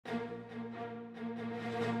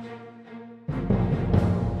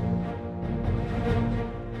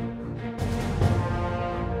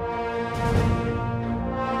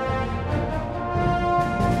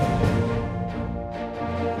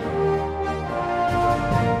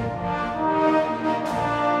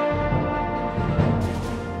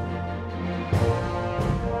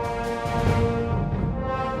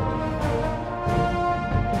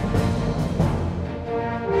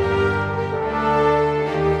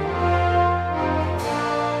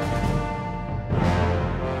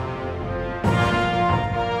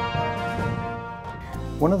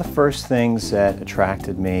One of the first things that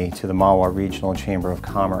attracted me to the Mahwah Regional Chamber of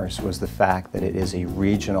Commerce was the fact that it is a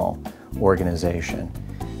regional organization.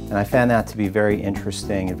 And I found that to be very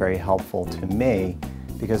interesting and very helpful to me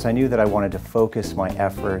because I knew that I wanted to focus my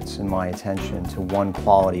efforts and my attention to one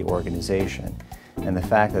quality organization. And the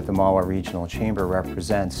fact that the Mahwah Regional Chamber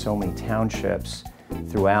represents so many townships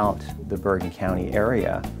throughout the Bergen County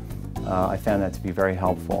area, I found that to be very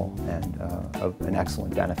helpful and an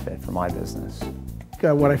excellent benefit for my business.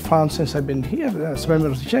 What I found since I've been here as a member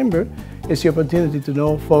of the Chamber is the opportunity to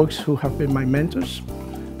know folks who have been my mentors,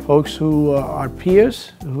 folks who are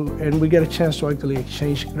peers, and we get a chance to actually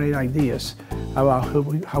exchange great ideas about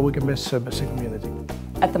how we can best serve as a community.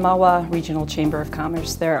 At the Mahwah Regional Chamber of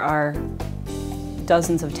Commerce, there are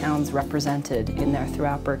dozens of towns represented in there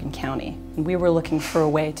throughout Bergen County. And we were looking for a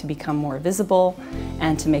way to become more visible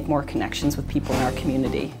and to make more connections with people in our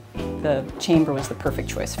community. The Chamber was the perfect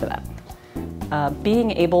choice for that.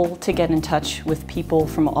 Being able to get in touch with people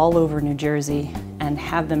from all over New Jersey and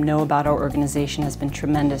have them know about our organization has been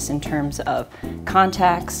tremendous in terms of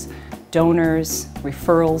contacts, donors,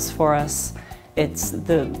 referrals for us.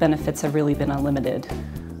 The benefits have really been unlimited.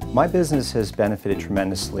 My business has benefited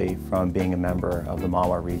tremendously from being a member of the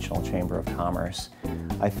Mahwah Regional Chamber of Commerce.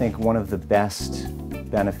 I think one of the best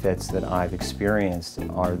benefits that I've experienced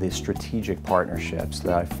are the strategic partnerships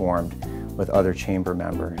that I've formed with other chamber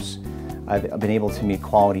members. I've been able to meet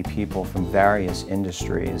quality people from various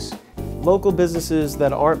industries. Local businesses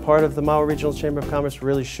that aren't part of the Mahwah Regional Chamber of Commerce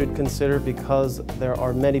really should consider, because there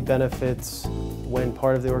are many benefits when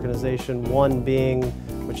part of the organization. One being,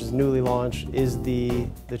 which is newly launched, is the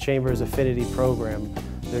Chamber's affinity program.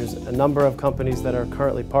 There's a number of companies that are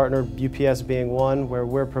currently partnered, UPS being one, where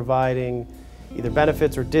we're providing either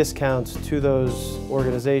benefits or discounts to those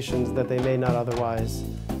organizations that they may not otherwise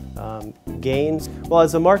gain. Well,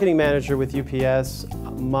 as a marketing manager with UPS,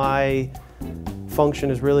 my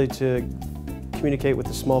function is really to communicate with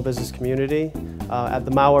the small business community. At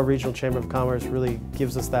the Mahwah Regional Chamber of Commerce really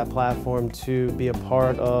gives us that platform to be a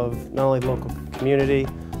part of not only the local community,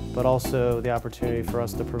 but also the opportunity for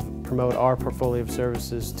us to promote our portfolio of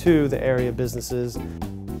services to the area businesses.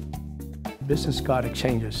 Business card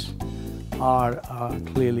exchanges are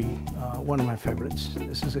clearly one of my favorites.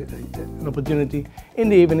 This is an opportunity in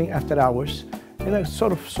the evening after hours in a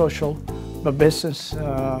sort of social but business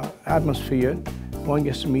atmosphere. One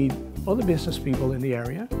gets to meet other business people in the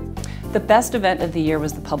area. The best event of the year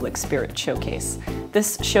was the Public Spirit Showcase.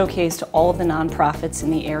 This showcased all of the nonprofits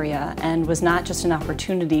in the area and was not just an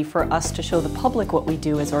opportunity for us to show the public what we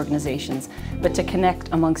do as organizations, but to connect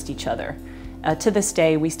amongst each other. To this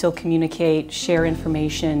day, we still communicate, share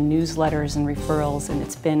information, newsletters and referrals, and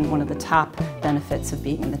it's been one of the top benefits of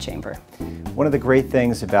being in the Chamber. One of the great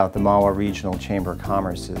things about the Mahwah Regional Chamber of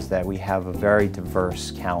Commerce is that we have a very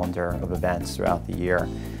diverse calendar of events throughout the year.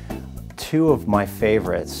 Two of my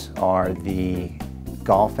favorites are the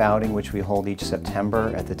golf outing, which we hold each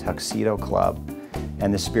September at the Tuxedo Club,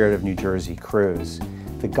 and the Spirit of New Jersey Cruise.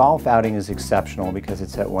 The golf outing is exceptional because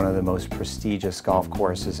it's at one of the most prestigious golf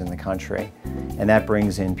courses in the country, and that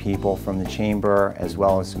brings in people from the Chamber as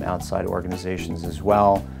well as some outside organizations as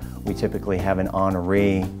well. We typically have an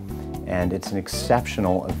honoree, and it's an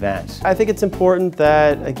exceptional event. I think it's important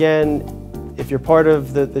that, again, if you're part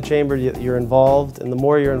of the Chamber, you're involved, and the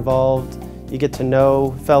more you're involved, you get to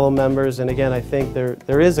know fellow members. And again, I think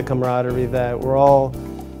there is a camaraderie that we're all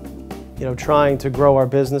trying to grow our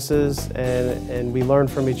businesses, and we learn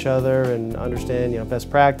from each other and understand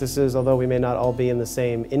best practices, although we may not all be in the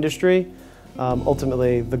same industry.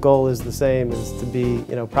 Ultimately, the goal is the same, is to be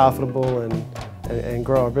profitable and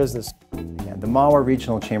grow our business. Yeah, the Mahwah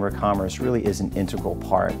Regional Chamber of Commerce really is an integral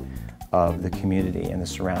part of the community and the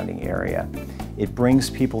surrounding area. It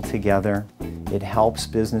brings people together, it helps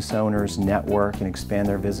business owners network and expand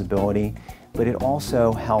their visibility, but it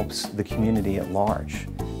also helps the community at large.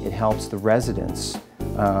 It helps the residents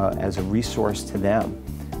as a resource to them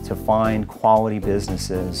to find quality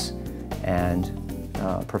businesses and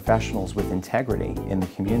professionals with integrity in the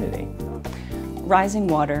community. Rising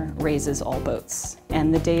water raises all boats,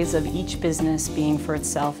 and the days of each business being for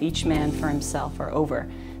itself, each man for himself, are over.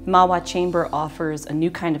 The Mahwah Chamber offers a new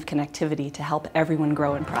kind of connectivity to help everyone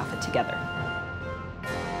grow and profit together.